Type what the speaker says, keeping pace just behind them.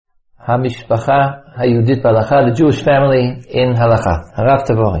HaMishpacha HaYehudit B'Halacha, the Jewish family in Halacha. Harav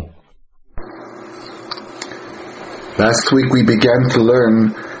Tavori. Last week we began to learn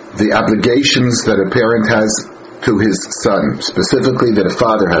the obligations that a parent has to his son, specifically that a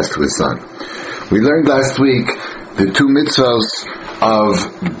father has to his son. We learned last week the two mitzvahs of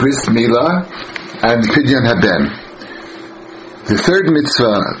Bris Milah and Pidyon Haben. The third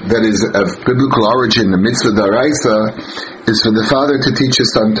mitzvah that is of biblical origin, the mitzvah d'oraisa, is for the father to teach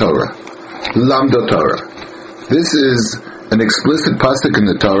his son Torah, Lamdo Torah. This is an explicit pasuk in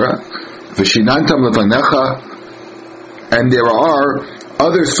the Torah, V'shinantam levanecha, and there are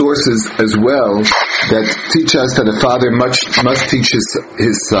other sources as well that teach us that a father must teach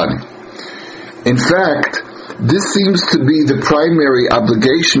his son. In fact, this seems to be the primary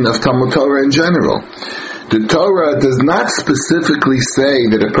obligation of Talmud Torah in general. The Torah does not specifically say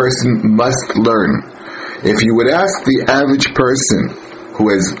that a person must learn. If you would ask the average person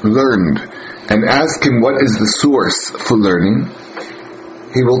who has learned and ask him what is the source for learning,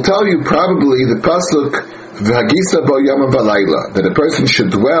 he will tell you probably the pasuk V'hagisa bo yom v'layla, that a person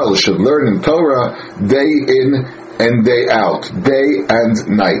should learn in Torah day in and day out, day and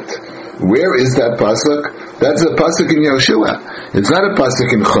night. Where is that pasuk? That's a pasuk in Yoshua. It's not a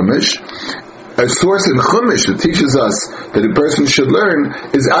pasuk in Chumash. A source in Chumash that teaches us that a person should learn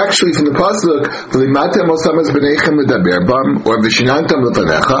is actually from the pasuk V'limatem osamas b'neichem l'daber bam or V'shinantam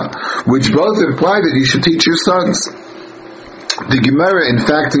l'fanecha, which both imply that you should teach your sons. The Gemara, in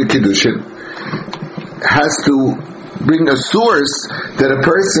fact, in Kiddushin, has to bring a source that a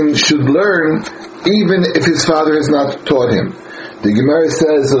person should learn even if his father has not taught him. The Gemara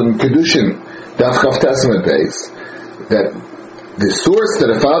says in Kiddushin, Daf Chaf Tesman Beis, that the source that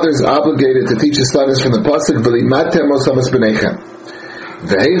a father is obligated to teach his son is from the pasuk V'limatem osamas b'neichem.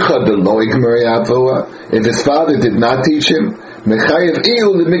 V'heicha de'lo igmar yavoa. If his father did not teach him, mechayev iu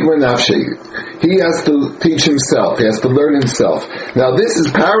l'migmar nafshei. He has to teach himself. He has to learn himself. Now this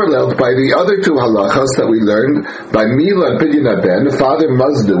is paralleled by the other two halachas that we learned by Milah and Pidyon Haben. The father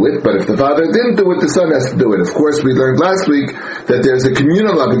must do it, but if the father didn't do it, the son has to do it. Of course, we learned last week that there's a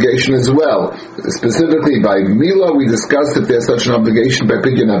communal obligation as well. Specifically by Milah, we discussed that there's such an obligation by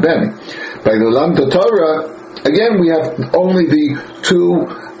Pidyon Haben. By the Lamdo Torah, again, we have only the two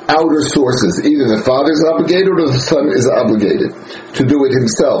outer sources. Either the father is obligated or the son is obligated to do it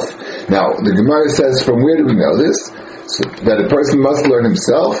himself. Now, the Gemara says, from where do we know this? So, that a person must learn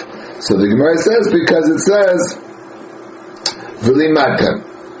himself. So the Gemara says, because it says, V'limatem.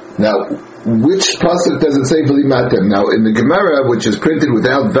 Now, which pasuk does it say V'limatem? Now, in the Gemara, which is printed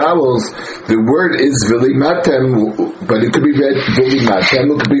without vowels, the word is V'limatem, but it could be read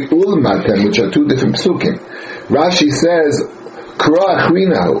V'limatem, it could be Ulmatem, which are two different psukim. Rashi says, Kra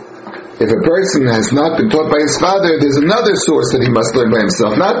achrinahu. If a person has not been taught by his father, there's another source that he must learn by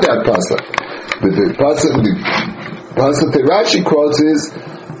himself, not that pasuk. But the pasuk that Rashi quotes is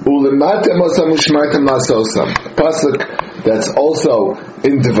Ulematem osam ushmartem lasosam, a pasuk that's also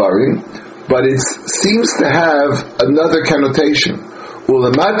in Devarim, but it seems to have another connotation.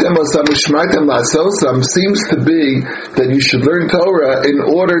 Ulematem osam ushmartem lasosam seems to be that you should learn Torah in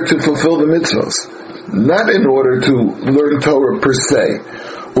order to fulfill the mitzvos, not in order to learn Torah per se.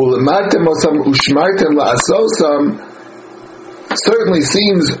 Ulematem osam ushmartem la'asosam certainly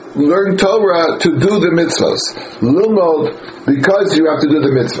seems learn Torah to do the mitzvos. Lilmod, because you have to do the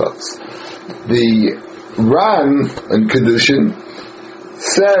mitzvos. The Ran in Kiddushin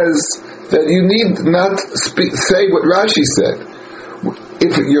says that you need not say what Rashi said.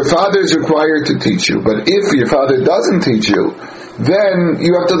 If your father is required to teach you, but if your father doesn't teach you, then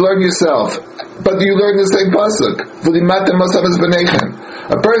you have to learn yourself. But you learn the same pasuk.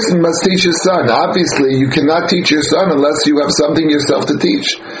 A person must teach his son. Obviously, you cannot teach your son unless you have something yourself to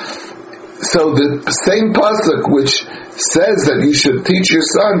teach. So the same pasuk which says that you should teach your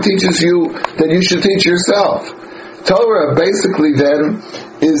son teaches you that you should teach yourself. Torah basically then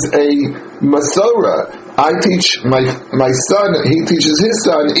is a masorah. I teach my son, he teaches his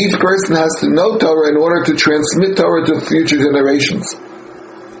son. Each person has to know Torah in order to transmit Torah to future generations.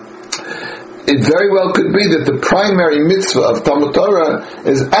 It very well could be that the primary mitzvah of Talmud Torah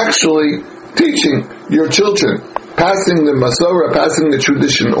is actually teaching your children, passing the masorah, passing the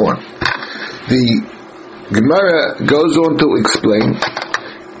tradition on. The Gemara goes on to explain,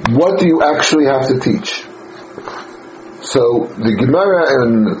 what do you actually have to teach? So the Gemara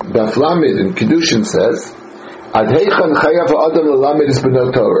in Daf Lamed in Kiddushin says, Ad heichan chayav ha'adam l'lamed es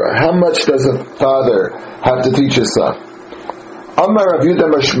b'no Torah. How much does a father have to teach his son? Amar Rav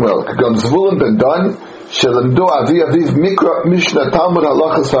Yehuda bar Shmuel, Kagon Zvulun ben Dan, shelemdo avi aviv mikra mishnah Talmud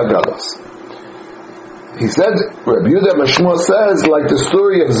halachas v'agalos. he said, Rabbi Yehuda Mashmuel says, like the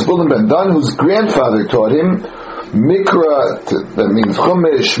story of Zvulun ben Dan, whose grandfather taught him Mikra, that means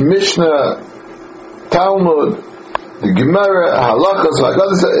Chumash, Mishnah, Talmud, the Gemara, Halachas,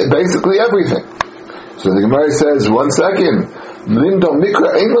 basically everything. So the Gemara says, 1 second, Limdom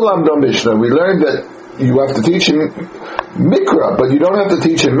Mikra, Ein Lamdom Mishnah. We learned that you have to teach him Mikra, but you don't have to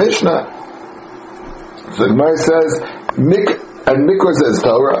teach him Mishnah. So the Gemara says, and Mikra says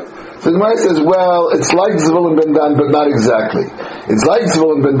Torah. So the Gemara says, well, it's like Zvulun ben Dan, but not exactly. It's like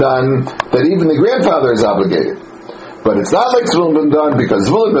Zvulun ben Dan that even the grandfather is obligated. But it's not like Zvulun ben Dan, because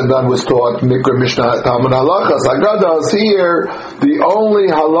Zvulun ben Dan was taught Mikra, Mishnah, Talmud, Halachas. Agadas here, the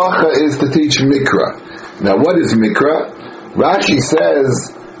only halacha is to teach Mikra. Now what is Mikra? Rashi says,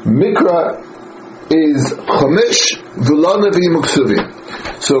 Mikra is Chumash v'lo Nevi'im u'Ksuvim.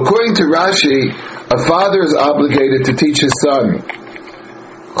 So according to Rashi, a father is obligated to teach his son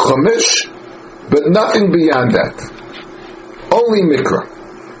Chumash, but nothing beyond that. Only Mikra.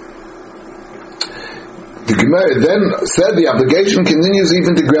 The Gemara then said the obligation continues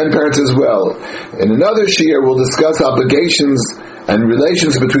even to grandparents as well. In another shiur, we'll discuss obligations and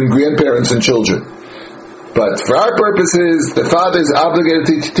relations between grandparents and children. But for our purposes, the father is obligated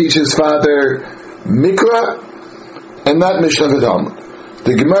to teach his father Mikra and not Mishnah v'Talmud.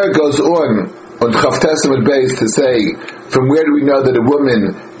 The Gemara goes on Chavtes Amud Beis to say, from where do we know that a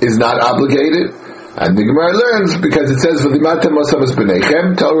woman is not obligated? And the Gemara learns because it says, "V'limatem osamas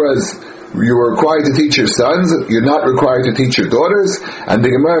b'neichem." Torah is, you are required to teach your sons, you're not required to teach your daughters. And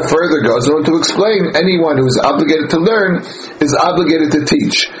the Gemara further goes on to explain, anyone who is obligated to learn is obligated to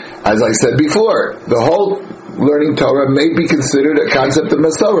teach. As I said before, the whole learning Torah may be considered a concept of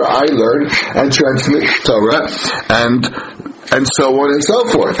Masorah. I learn and transmit Torah, and so on and so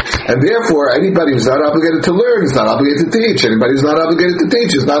forth. And therefore, anybody who's not obligated to learn is not obligated to teach. Anybody who's not obligated to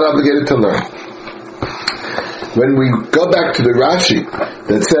teach is not obligated to learn. When we go back to the Rashi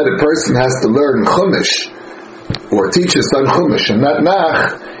that said a person has to learn Chumash, or teach his son Chumash, and not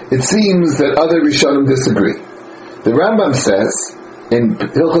Nach, it seems that other Rishonim disagree. The Rambam says, in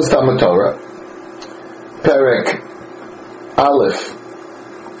Hilchos Talmud Torah, Perek Aleph,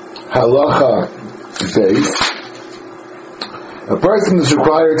 Halacha Beis, a person is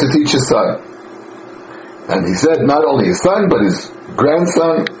required to teach his son. And he said not only his son, but his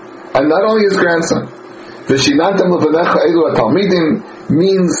grandson, and not only his grandson. V'shinantam levanecha elu hatalmidim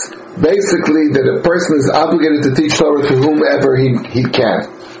means basically that a person is obligated to teach Torah to whomever he can.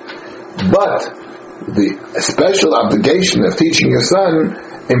 But the special obligation of teaching your son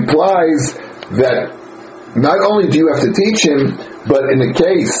implies that not only do you have to teach him, but in a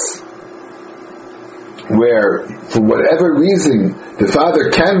case where, for whatever reason, the father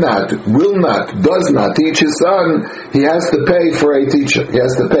cannot, will not, does not teach his son, he has to pay for a teacher. He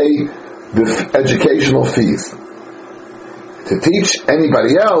has to pay the educational fees. To teach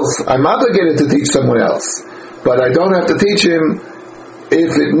anybody else, I'm obligated to teach someone else, but I don't have to teach him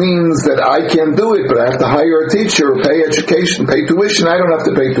if it means that I can't do it, but I have to hire a teacher, or pay education, pay tuition. I don't have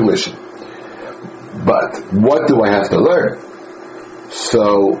to pay tuition. But what do I have to learn?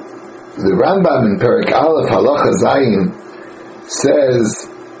 So the Rambam in Perek Aleph Halacha Zayin says,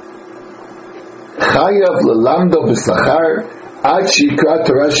 Chayav lelamdo b'sachar ad shikra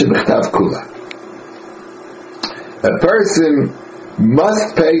Torah shebechtav kula. A person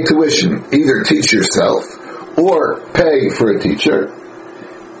must pay tuition, either teach yourself or pay for a teacher,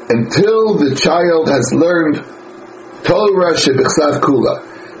 until the child has learned Torah shebechtav kula.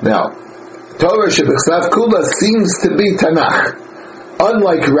 Now, Torah shebechtav kula seems to be Tanakh.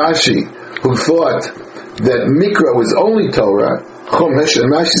 Unlike Rashi, who thought that Mikra was only Torah, Chumash,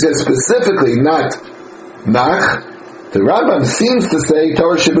 and Rashi said specifically not Nach, the Rambam seems to say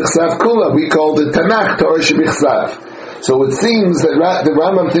Torah shebechsav kula. We called it Tanakh, Torah shebechsav. So it seems that the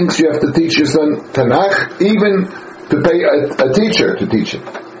Rambam thinks you have to teach your son Tanakh, even to pay a teacher to teach it.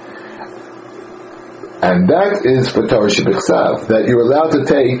 And that is for Torah shebechsav, that you're allowed to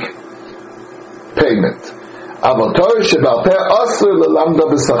take payment. But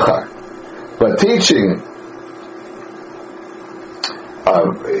teaching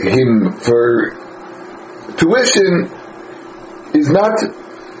him for tuition is not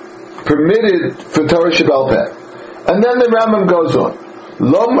permitted for Torah Shebal Peh. And then the Rambam goes on.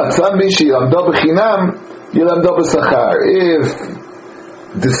 Lo matzah mishi yilamdo b'chinam yilamdo b'sachar. If,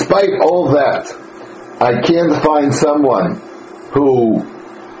 despite all that, I can't find someone who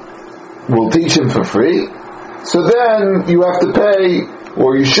will teach him for free, so then you have to pay,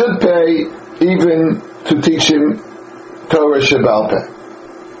 or you should pay, even to teach him Torah Shebal Peh.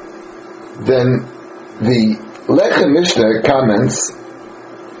 Then the Lechem Mishnah comments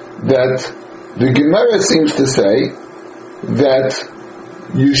that The Gemara seems to say that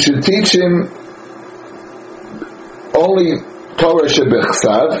you should teach him only Torah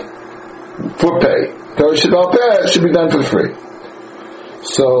Shebechsav for pay. Torah Shebal Peh should be done for free.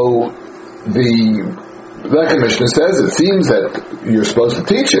 So the Lechem Mishnah says it seems that you're supposed to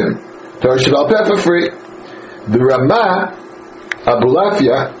teach him Torah Shebal Peh for free. The Ramah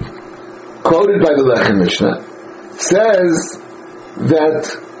Abulafia, quoted by the Lechem Mishnah, says that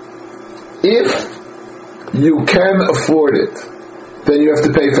if you can afford it, then you have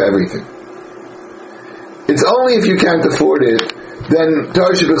to pay for everything. It's only if you can't afford it, then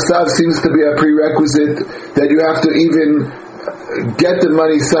Torah Shebechsav seems to be a prerequisite that you have to even get the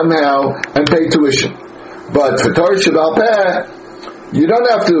money somehow and pay tuition. But for Torah Shebal Peh, you don't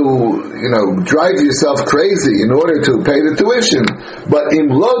have to, drive yourself crazy in order to pay the tuition. But im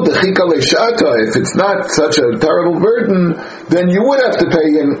lo dechika leishata, if it's not such a terrible burden, then you would have to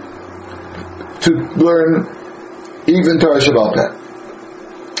pay him to learn even Torah Shebal Peh.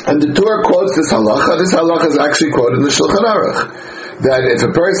 And the Torah quotes this halacha. This halacha is actually quoted in the Shulchan Aruch, that if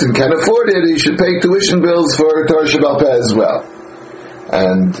a person can afford it, he should pay tuition bills for Torah Shebal Peh as well.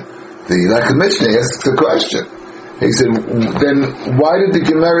 And the Lechem Mishnah asks the question. He said, then why did the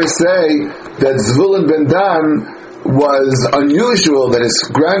Gemara say that Zvulun ben Dan was unusual, that his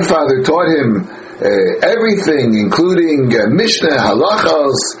grandfather taught him everything, including Mishnah,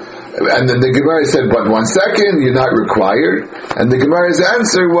 halachos, and then the Gemara said, but 1 second, you're not required. And the Gemara's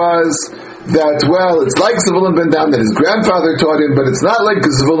answer was that, well, it's like Zvulun ben Dan that his grandfather taught him, but it's not like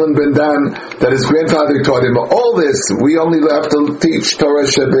Zvulun ben Dan that his grandfather taught him. All this, we only have to teach Torah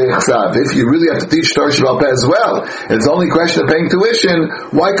Shebechsav. If you really have to teach Torah Shebal Peh as well, it's only a question of paying tuition.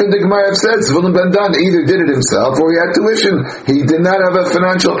 Why couldn't the Gemara have said Zvulun ben Dan either did it himself or he had tuition? He did not have a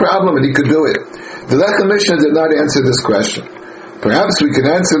financial problem and he could do it. The Lechem Mishnah did not answer this question. Perhaps we can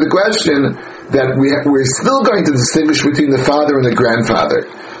answer the question that we're still going to distinguish between the father and the grandfather.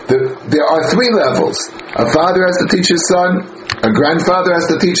 There are 3 levels. A father has to teach his son, a grandfather has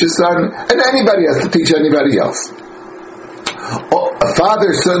to teach his son, and anybody has to teach anybody else. A father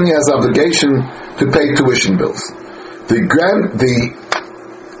certainly has obligation to pay tuition bills. The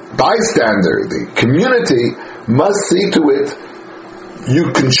bystander, the community, must see to it.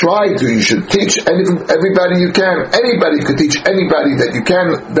 You should teach everybody you can. Anybody could teach anybody that you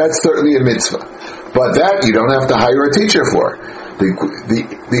can. That's certainly a mitzvah. But that you don't have to hire a teacher for.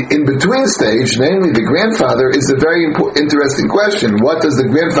 The in-between stage, namely the grandfather, is a very interesting question. What does the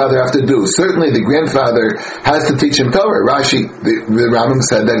grandfather have to do? Certainly the grandfather has to teach him Torah. Rashi, the Rambam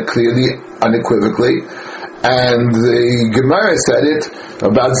said that clearly, unequivocally. And the Gemara said it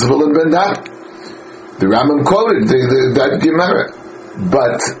about Zvulun ben Dan. The Rambam quoted that Gemara.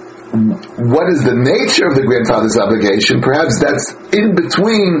 But what is the nature of the grandfather's obligation? Perhaps that's in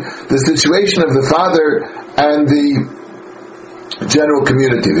between the situation of the father and the general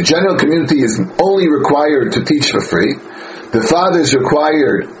community. The general community is only required to teach for free. The father is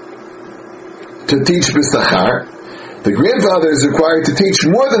required to teach b'sachar. The grandfather is required to teach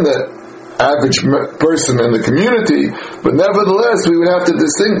more than the average person in the community, but nevertheless we would have to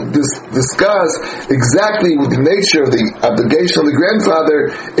discuss exactly the nature of the obligation of the grandfather.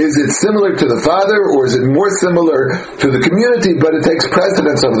 Is it similar to the father, or is it more similar to the community, but it takes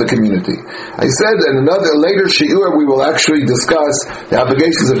precedence over the community? I said in another later shiur we will actually discuss the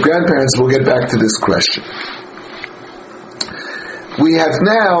obligations of grandparents. We'll get back to this question. We have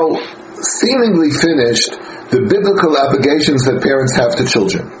now seemingly finished the biblical obligations that parents have to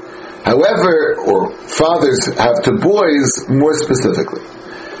children. However, or fathers have to boys more specifically.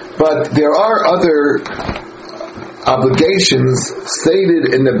 But there are other obligations stated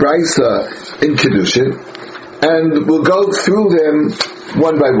in the Brisa in Kiddushin, and we'll go through them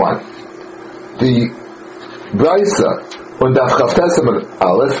one by one. The Brisa on Daf Chavtes Amud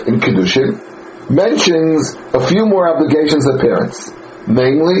Aleph in Kiddushin mentions a few more obligations of parents,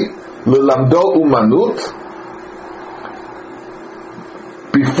 namely, L'lamdo umanut.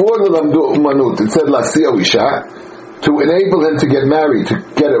 Before the Lamdu Umanut, it said Lasio Isha, to enable him to get married, to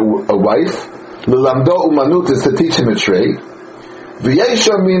get a wife. The Lamdu Umanut is to teach him a trade.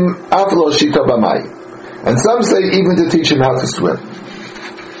 V'yeshamim aflo shita b'may, and some say even to teach him how to swim.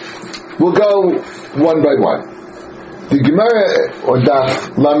 We'll go one by one. The Gemara on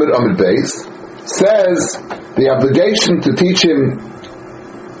Daf Lamed Amud Beis says the obligation to teach him,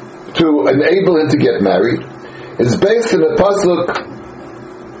 to enable him to get married, is based on the pasuk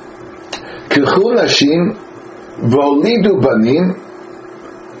Kilchu nashim v'olidu banim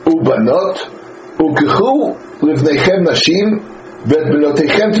ubanot ukichu livneichem nashim v'et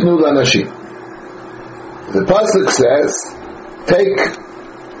benoteichem tnu lanashim. The pasuk says, take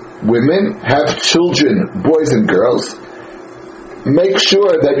women, have children, boys and girls. Make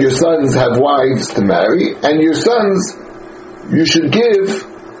sure that your sons have wives to marry, and your sons you should give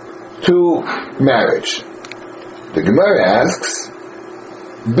to marriage. The Gemara asks,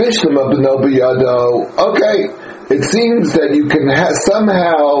 Bishlama b'no b'yado. Okay, it seems that you can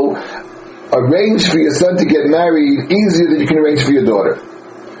somehow arrange for your son to get married easier than you can arrange for your daughter.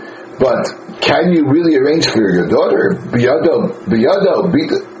 But can you really arrange for your daughter? B'yado,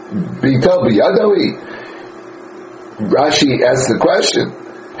 bito b'yadoi. Rashi asks the question,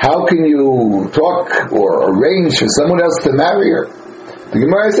 how can you talk or arrange for someone else to marry her? The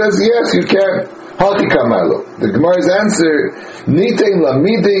Gemara says, yes, you can. The Gemara's answer, Nitein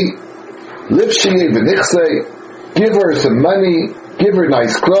lamidi, lifshiye v'nichsei, give her some money, give her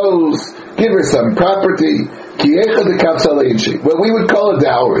nice clothes, give her some property, what we would call a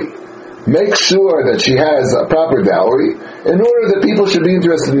dowry. Make sure that she has a proper dowry in order that people should be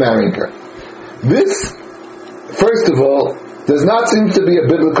interested in marrying her. This, first of all, does not seem to be a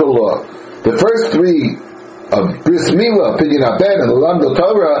biblical law. The first three of Bris Milah, Pidyon Haben, and the Lamdo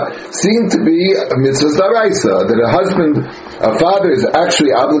Torah seem to be a mitzvah daraisa, that a father is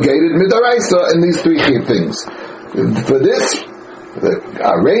actually obligated midaraisa in these three key things. For this,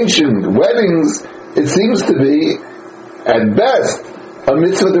 arranging weddings, it seems to be, at best, a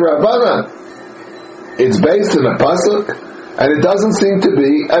mitzvah d'Rabbanan. It's based on a pasuk, and it doesn't seem to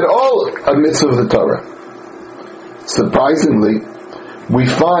be at all a mitzvah of the Torah. Surprisingly, we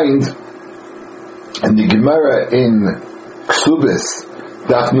find in the Gemara in Ksubis,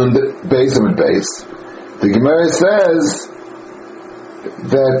 Daf Nun Beis Amud Beis, the Gemara says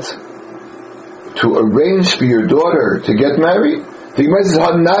that to arrange for your daughter to get married, the Gemara says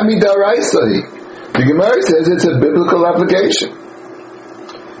Hanami Daraisa. The Gemara says it's a biblical application.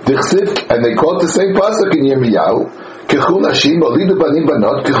 And they quote the same pasuk in Yirmiyahu, Kechu nashim olidu banim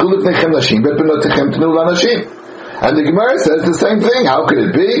banot, kechu lifnechem nashim, bet benotechem tnu lanashim. And the Gemara says the same thing. How could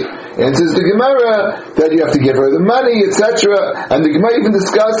it be? Answers the Gemara that you have to give her the money, etc. And the Gemara even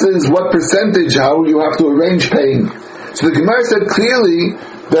discusses what percentage, how you have to arrange paying. So the Gemara said clearly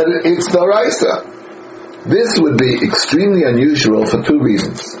that it's daraisa. This would be extremely unusual for two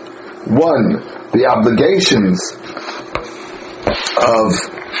reasons. One, the obligations of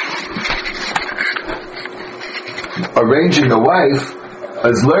arranging a wife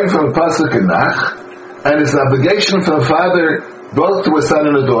is learned from a pasuk in Nach, and it's an obligation from a father both to a son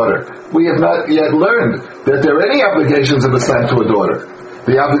and a daughter. We have not yet learned that there are any obligations of a son to a daughter.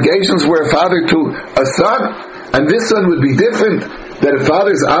 The obligations were a father to a son, and this son would be different, that a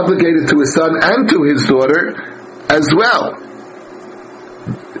father is obligated to his son and to his daughter as well.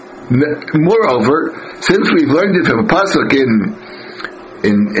 Moreover, since we've learned it from a pasuk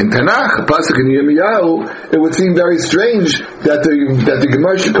in Tanakh, a pasuk in Yirmiyahu, it would seem very strange that the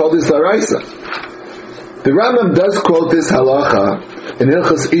Gemara should call this Laraisa. The Rambam does quote this halacha in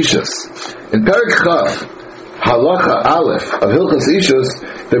Hilchos Ishus. In Perek Chaf, halacha Aleph of Hilchos Ishus,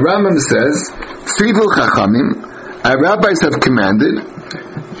 the Rambam says, Tzivul Chachamim, our rabbis have commanded,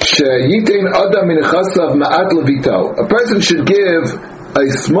 She'yitein Adam min chasav ma'at levito. A person should give a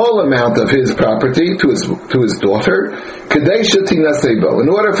small amount of his property to his daughter, Kadesha Tinasebo, in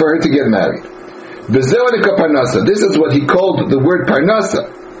order for her to get married. This is what he called the word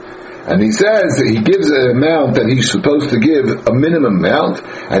parnasa. And he says that he gives an amount that he's supposed to give, a minimum amount,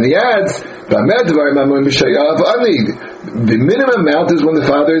 and he adds, the minimum amount is when the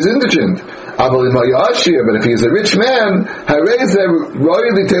father is indigent. But if he's a rich man,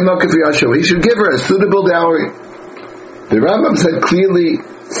 he should give her a suitable dowry. The Rambam said clearly,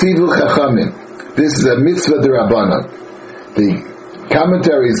 Tzivul Chachamim. This is a mitzvah d'Rabbanan. The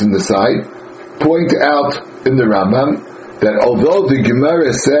commentaries on the side point out in the Rambam that although the Gemara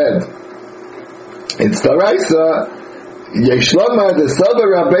said it's daraisa, Yeshlama the Saba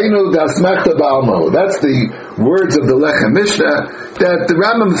Rabbeinu Dasmachta Ba'almo. That's the words of the Lechem Mishnah, that the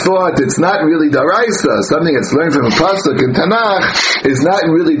Rambam thought it's not really daraisa. Something that's learned from a pasuk in Tanakh is not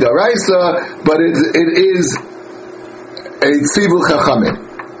really daraisa, but it is a tzivul chachamim.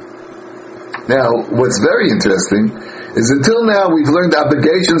 Now, what's very interesting is until now we've learned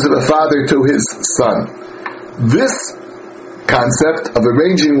obligations of a father to his son. This concept of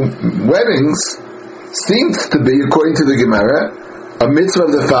arranging weddings seems to be, according to the Gemara, a mitzvah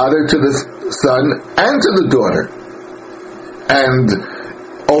of the father to the son and to the daughter. And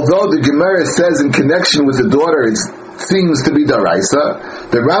although the Gemara says in connection with the daughter it seems to be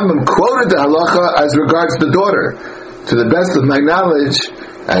daraisa, the Rambam quoted the halacha as regards the daughter. To the best of my knowledge,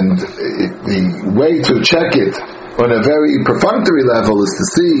 and the way to check it on a very perfunctory level is to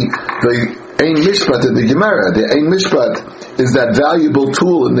see the Ein Mishpat in the Gemara. The Ein Mishpat is that valuable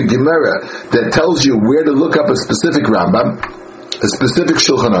tool in the Gemara that tells you where to look up a specific Rambam, a specific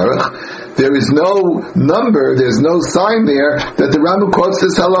Shulchan Aruch. There is no number, there's no sign there that the Rambam quotes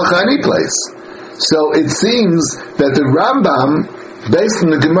this halacha any place. So it seems that the Rambam, based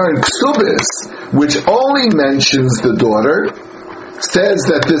on the Gemara in Ksubis, which only mentions the daughter, says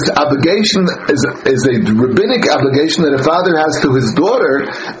that this obligation is a rabbinic obligation that a father has to his daughter,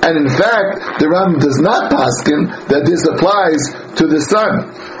 and in fact, the Rambam does not paskin that this applies to the son.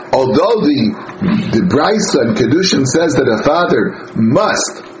 Although the Brisa and Kedushin says that a father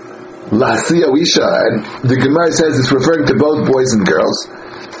must lasiya isha, and the Gemara says it's referring to both boys and girls,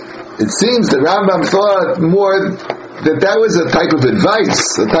 it seems the Rambam thought more that was a type of advice,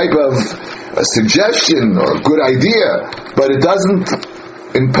 a type of a suggestion or a good idea, but it doesn't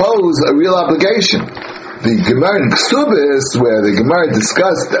impose a real obligation. The Gemara in Ksubis, where the Gemara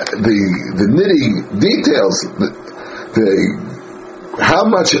discussed the nitty details, how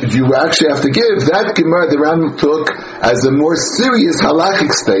much you actually have to give, that Gemara the Rambam took as a more serious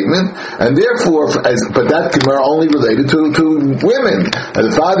halachic statement, and therefore, but that Gemara only related to women, and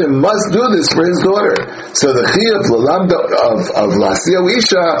the father must do this for his daughter. So the chiyuv of lasiya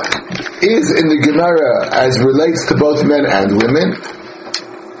isha is in the Gemara as relates to both men and women.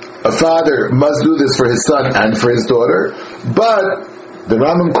 A father must do this for his son and for his daughter, but the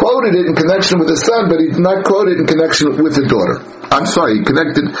Rambam quoted it in connection with the son, but he did not quote it in connection with the daughter. I'm sorry, he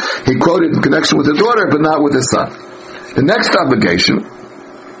quoted in connection with the daughter, but not with the son. The next obligation,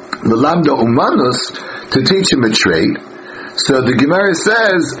 l'lamdo umanus, to teach him a trade. So the Gemara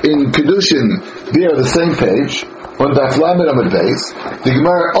says in Kedushin, there on the same page, on Daf Lamed Amud Beis, the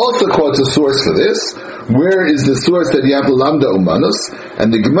Gemara also quotes a source for this. Where is the source that you have l'lamdo umanus?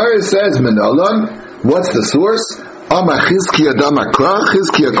 And the Gemara says, Menolon, what's the source? Ama Chizkiya Dama Kra,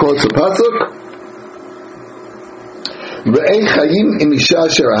 Chizkiya quotes a pasuk, Re'ei Chayim im Isha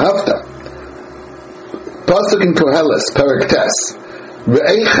Asher Ahavta. Pasuk in Koheles, Perek Tes.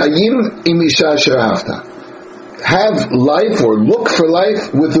 Re'ei Chayim im Isha Asher Ahavta. Have life or look for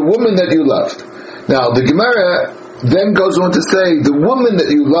life with the woman that you loved. Now the Gemara then goes on to say the woman that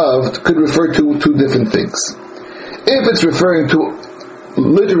you loved could refer to two different things. If it's referring to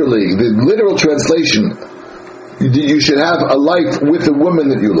literally, the literal translation, you should have a life with the woman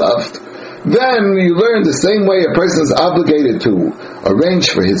that you loved, then you learn the same way a person is obligated to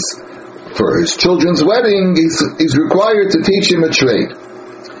arrange for his children's wedding, he's required to teach him a trade.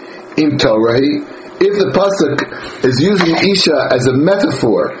 In Torah, if the pasuk is using Isha as a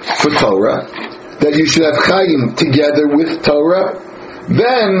metaphor for Torah, that you should have Chayim together with Torah,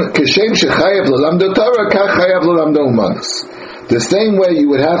 then Keshem shechayav l'lamdo Torah, kach chayav l'lamdo umanus. The same way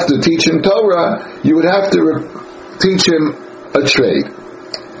you would have to teach him Torah, you would have to teach him a trade.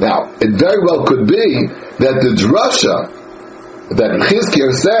 Now, it very well could be that the drasha that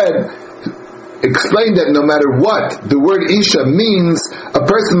Chizkiah said explained that no matter what, the word Isha means a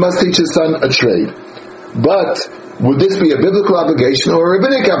person must teach his son a trade. But would this be a biblical obligation or a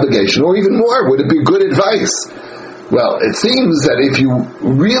rabbinic obligation, or even more? Would it be good advice? Well, it seems that if you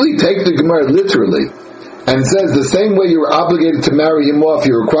really take the Gemara literally, and says the same way you were obligated to marry him off,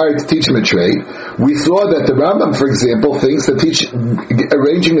 you're required to teach him a trade. We saw that the Rambam, for example, thinks that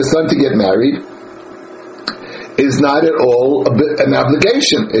arranging a son to get married is not at all an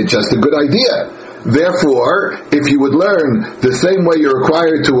obligation. It's just a good idea. Therefore, if you would learn the same way you're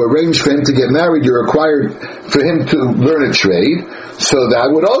required to arrange for him to get married, you're required for him to learn a trade, so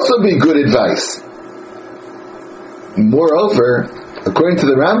that would also be good advice. Moreover, according to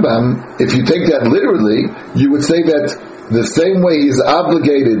the Rambam, if you take that literally, you would say that the same way he's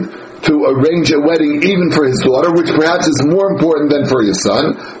obligated to arrange a wedding even for his daughter, which perhaps is more important than for his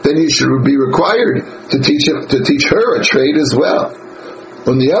son, then he should be required to teach her a trade as well.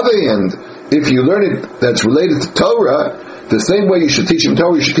 On the other hand, if you learn it that's related to Torah, the same way you should teach him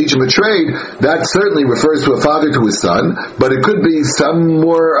Torah, you should teach him a trade, that certainly refers to a father to his son, but it could be some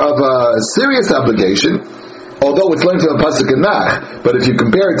more of a serious obligation, although it's learned from a pasuk in Nach. But if you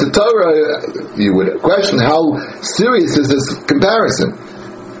compare it to Torah, you would question how serious is this comparison.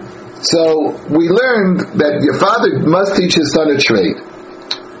 So we learned that your father must teach his son a trade,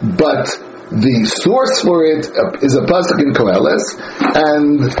 but the source for it is a pasuk in Koheles,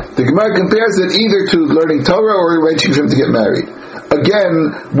 and the Gemara compares it either to learning Torah or arranging for him to get married.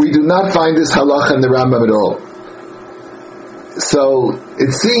 Again, we do not find this halacha in the Rambam at all. So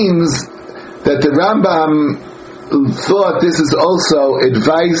it seems that the Rambam thought this is also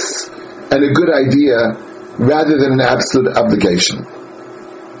advice and a good idea rather than an absolute obligation.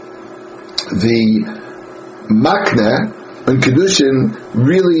 The Makneh and Kedushin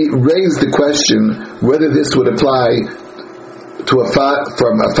really raised the question whether this would apply to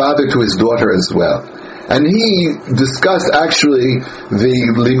from a father to his daughter as well. And he discussed actually the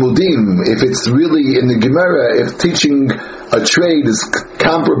limudim, if it's really in the Gemara, if teaching a trade is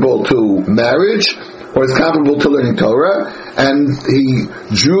comparable to marriage or is comparable to learning Torah, and he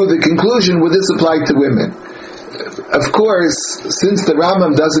drew the conclusion, would this apply to women? Of course, since the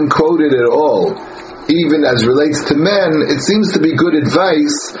Rambam doesn't quote it at all, even as relates to men, it seems to be good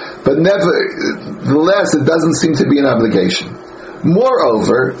advice, but nevertheless it doesn't seem to be an obligation.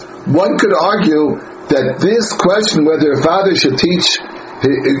 Moreover, one could argue that this question whether a father should teach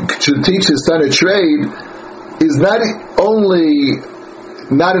his son a trade is not only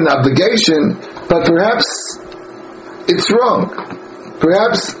not an obligation, but perhaps it's wrong.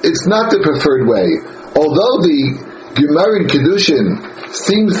 Perhaps it's not the preferred way. Although the Gemara in Kedushin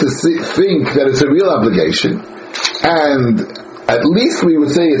seems to think that it's a real obligation, and at least we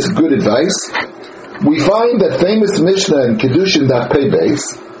would say it's good advice, we find that famous Mishnah in Kedushin Daf Pei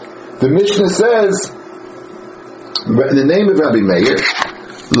Beis, the Mishnah says, in the name of Rabbi Meir,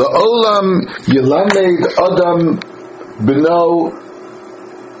 La'olam Yelamed Adam B'no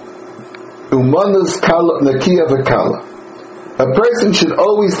Umanus Nakiya V'Kala. A person should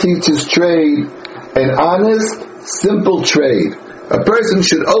always teach his trade an honest, simple trade. A person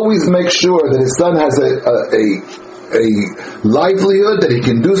should always make sure that his son has a livelihood, that he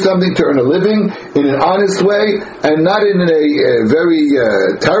can do something to earn a living in an honest way, and not in a very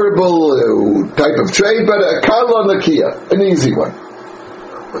terrible type of trade, but a kala nakiya, an easy one.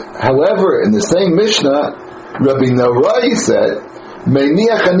 However, in the same Mishnah, Rabbi Narai said,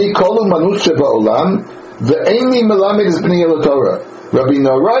 Meiniach ani kolu manut sheba'olam, ve'eni melamed es bnei Torah. Rabbi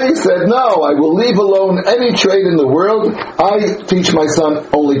Narai said, no, I will leave alone any trade in the world. I teach my son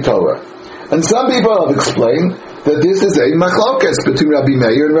only Torah. And some people have explained that this is a machlokes between Rabbi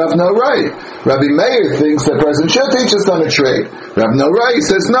Meir and Rav Narai. Rabbi Meir thinks that a person should teach his son a trade. Rav Narai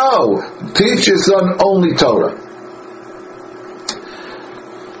says, no, teach your son only Torah.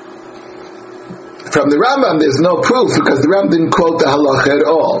 From the Rambam, there's no proof because the Rambam didn't quote the halacha at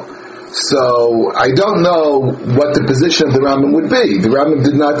all. So I don't know what the position of the Rambam would be. The Rambam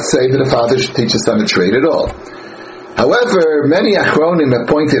did not say that a father should teach his son a trade at all. However, many Achronim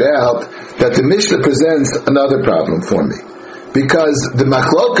have pointed out that the Mishnah presents another problem for me. Because the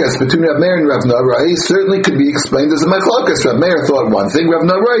machlokas between Rav Meir and Rav Narai certainly could be explained as a machlokas. Rav Meir thought one thing, Rav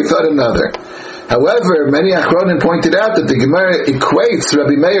Narai thought another. However, many Achronim pointed out that the Gemara equates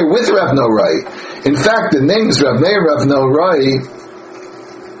Rabbi Meir with Rav Narai. In fact, the names Rav Meir and Rav Narai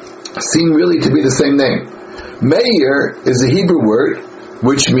seem really to be the same name. Meir is a Hebrew word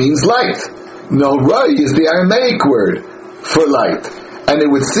which means light. Norai is the Aramaic word for light. And it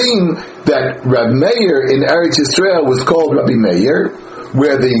would seem that Rab Meir in Eretz Yisrael was called Rabbi Meir,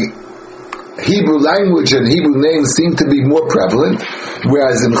 where the Hebrew language and Hebrew names seem to be more prevalent,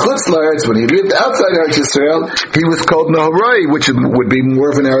 whereas in Chutz La'aretz, when he lived outside Eretz Yisrael, he was called Norai, which would be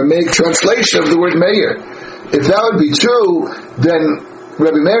more of an Aramaic translation of the word Meir. If that would be true, then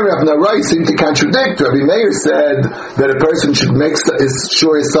Rabbi Meir and Rav Narai seem to contradict. Rabbi Meir said that a person should make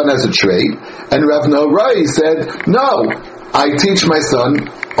sure his son has a trade, and Rav Narai said, no, I teach my son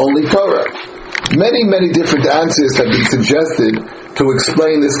only Torah. Many, many different answers have been suggested to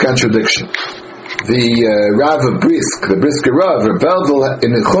explain this contradiction. The Rav of Brisk, the Brisker Rav, Rav Velvel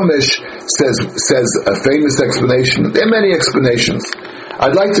in the Chumash says a famous explanation. There are many explanations.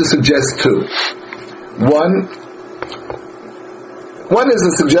 I'd like to suggest two. One is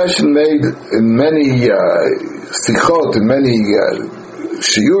a suggestion made in many sichot, in many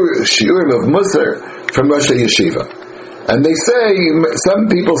shiurim of Musar from Rosh Yeshiva. And they say, some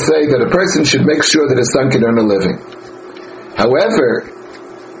people say that a person should make sure that his son can earn a living. However,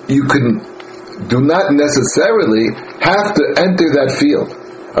 you do not necessarily have to enter that field.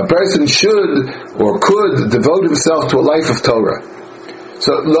 A person should or could devote himself to a life of Torah.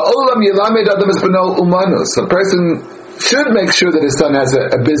 So, la'olam yelamed adam es b'no umanus. A person should make sure that his son has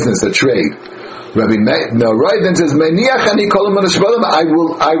a business, a trade. Rabbi Narai then says, I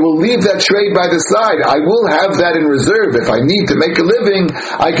will leave that trade by the side. I will have that in reserve. If I need to make a living,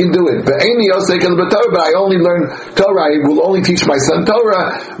 I can do it. But I only learn Torah. I will only teach my son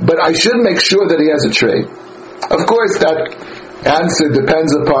Torah, but I should make sure that he has a trade. Of course, that answer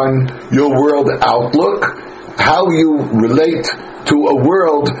depends upon your world outlook, how you relate to a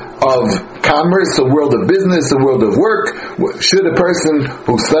world of commerce, a world of business, a world of work. Should a person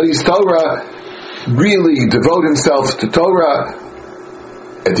who studies Torah really devote himself to Torah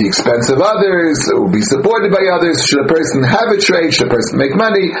at the expense of others, or be supported by others? Should a person have a trade? Should a person make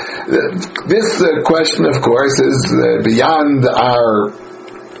money? This question, of course, is beyond our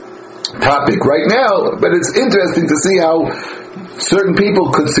topic right now, but it's interesting to see how certain people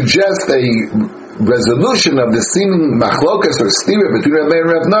could suggest a resolution of the seeming machlokas or stira between Rav Meir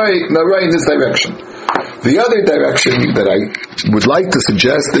and Rav Norai in this direction. The other direction that I would like to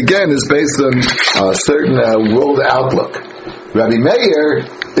suggest, again, is based on a certain world outlook. Rabbi Meir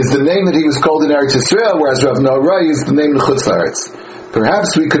is the name that he was called in Eretz Yisrael, whereas Rav Norai is the name in Chutz La'aretz.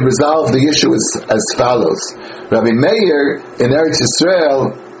 Perhaps we could resolve the issue as follows. Rabbi Meir in Eretz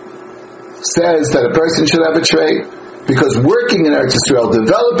Yisrael says that a person should have a trade, because working in Eretz Yisrael,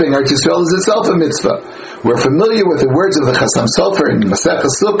 developing Eretz Yisrael is itself a mitzvah. We're familiar with the words of the Chasam Sofer in Masechah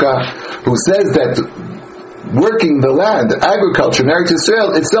Sukkah, who says that working the land, agriculture in Eretz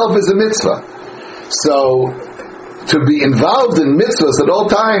Yisrael itself is a mitzvah. So, to be involved in mitzvahs at all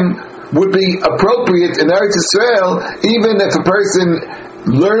time would be appropriate in Eretz Yisrael, even if a person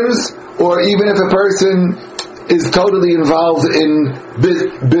learns, or even if a person is totally involved in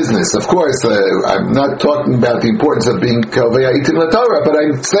business. Of course, I'm not talking about the importance of being Kovei Ha'Itim LaTorah, but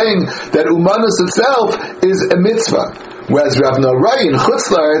I'm saying that Umanus itself is a mitzvah. Whereas Rav Norai in Chutz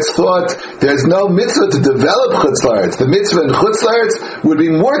La'aretz thought there's no mitzvah to develop Chutz La'aretz. The mitzvah in Chutz La'aretz would be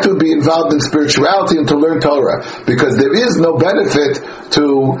more to be involved in spirituality and to learn Torah, because there is no benefit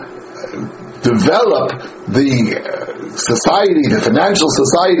to develop the society, the financial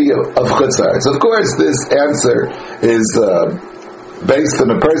society of Chutz La'aretz. Of course, this answer is based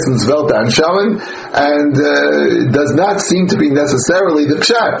on a person's Welt Anschauen, and does not seem to be necessarily the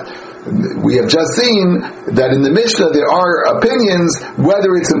pshat. We have just seen that in the Mishnah there are opinions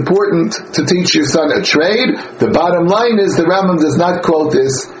whether it's important to teach your son a trade. The bottom line is the Rambam does not quote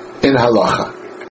this in halacha.